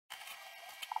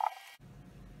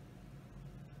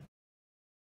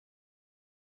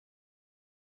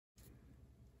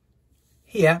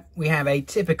Here we have a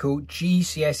typical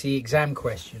GCSE exam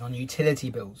question on utility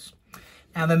bills.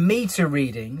 Now the meter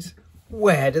readings,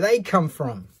 where do they come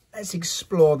from? Let's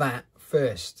explore that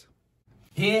first.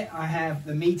 Here I have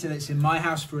the meter that's in my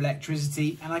house for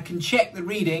electricity, and I can check the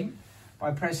reading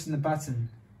by pressing the button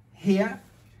here,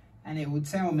 and it will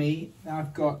tell me that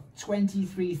I've got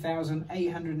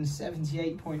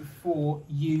 23,878.4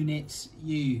 units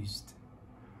used.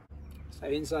 So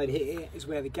inside here is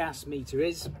where the gas meter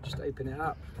is. Just open it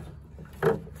up.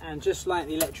 And just like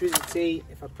the electricity,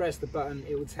 if I press the button,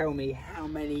 it will tell me how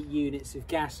many units of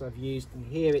gas I've used. And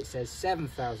here it says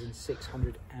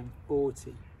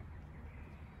 7,640.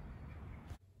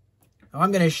 Now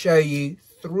I'm going to show you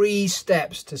 3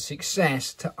 steps to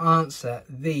success to answer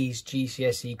these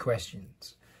GCSE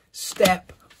questions.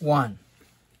 Step 1.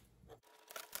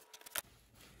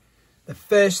 The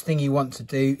first thing you want to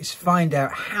do is find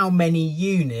out how many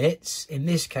units, in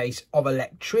this case of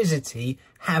electricity,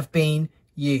 have been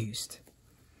used.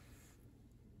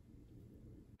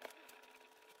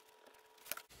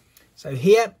 So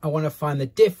here I want to find the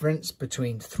difference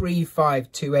between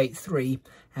 35283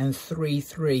 and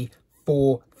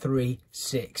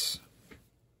 33436.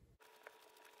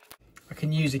 I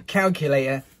can use a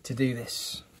calculator to do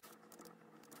this.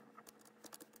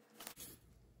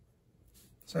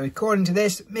 So according to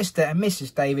this, Mr. and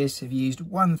Mrs. Davis have used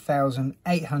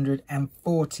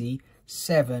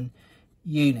 1,847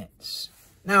 units.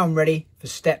 Now I'm ready for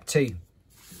step 2.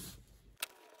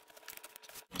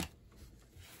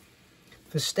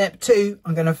 For step 2,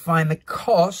 I'm going to find the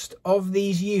cost of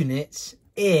these units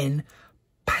in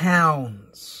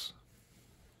pounds.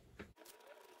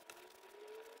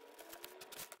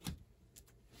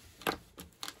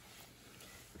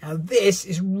 Now this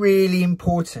is really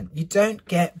important. You don't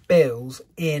get bills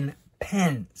in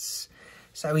pence.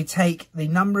 So we take the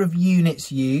number of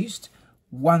units used,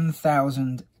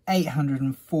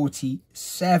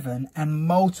 1,847, and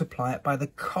multiply it by the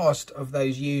cost of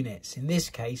those units. In this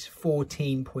case,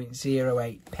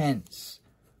 14.08 pence.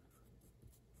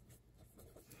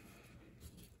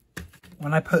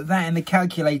 When I put that in the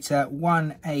calculator,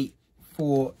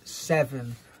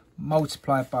 1847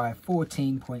 multiplied by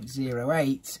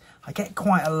 14.08, I get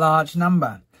quite a large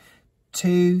number.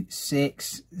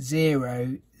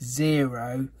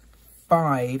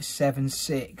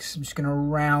 2600576. I'm just going to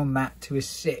round that to a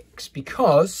 6,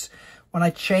 because when I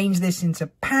change this into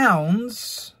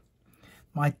pounds,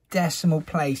 my decimal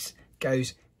place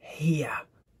goes here.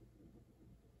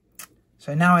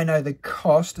 So now I know the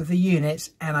cost of the units,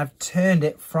 and I've turned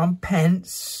it from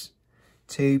pence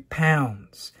to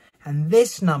pounds. And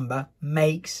this number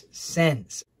makes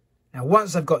sense. Now,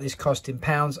 once I've got this cost in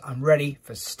pounds, I'm ready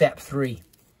for step 3.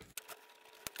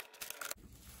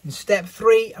 In step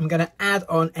 3, I'm going to add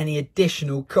on any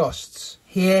additional costs.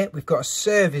 Here, we've got a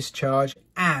service charge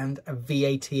and a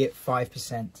VAT at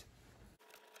 5%.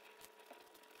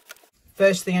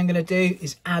 First thing I'm going to do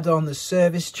is add on the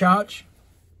service charge.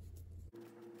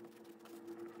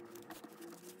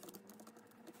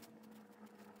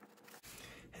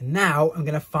 And now I'm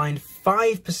going to find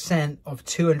 5% of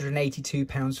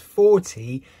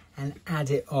 £282.40 and add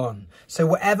it on. So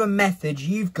whatever method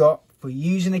you've got for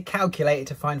using a calculator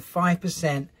to find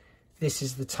 5%, this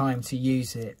is the time to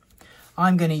use it.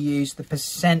 I'm going to use the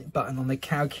percent button on the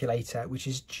calculator, which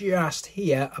is just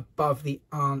here above the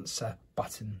answer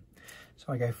button.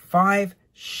 So I go 5,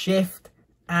 shift,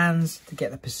 ands to get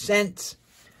the percent,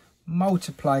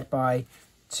 multiplied by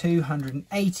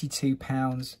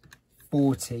 £282.40,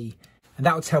 and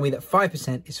that will tell me that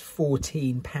 5% is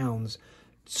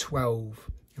 £14.12.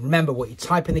 And remember, what you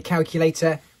type in the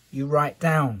calculator, you write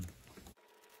down.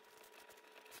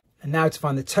 And now to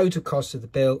find the total cost of the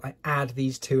bill, I add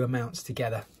these two amounts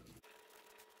together.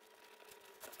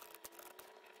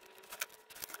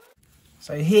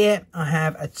 So here I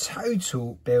have a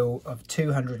total bill of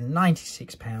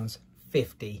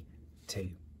 £296.52.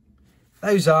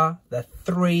 Those are the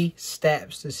 3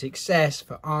 steps to success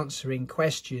for answering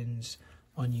questions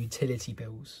on utility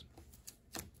bills.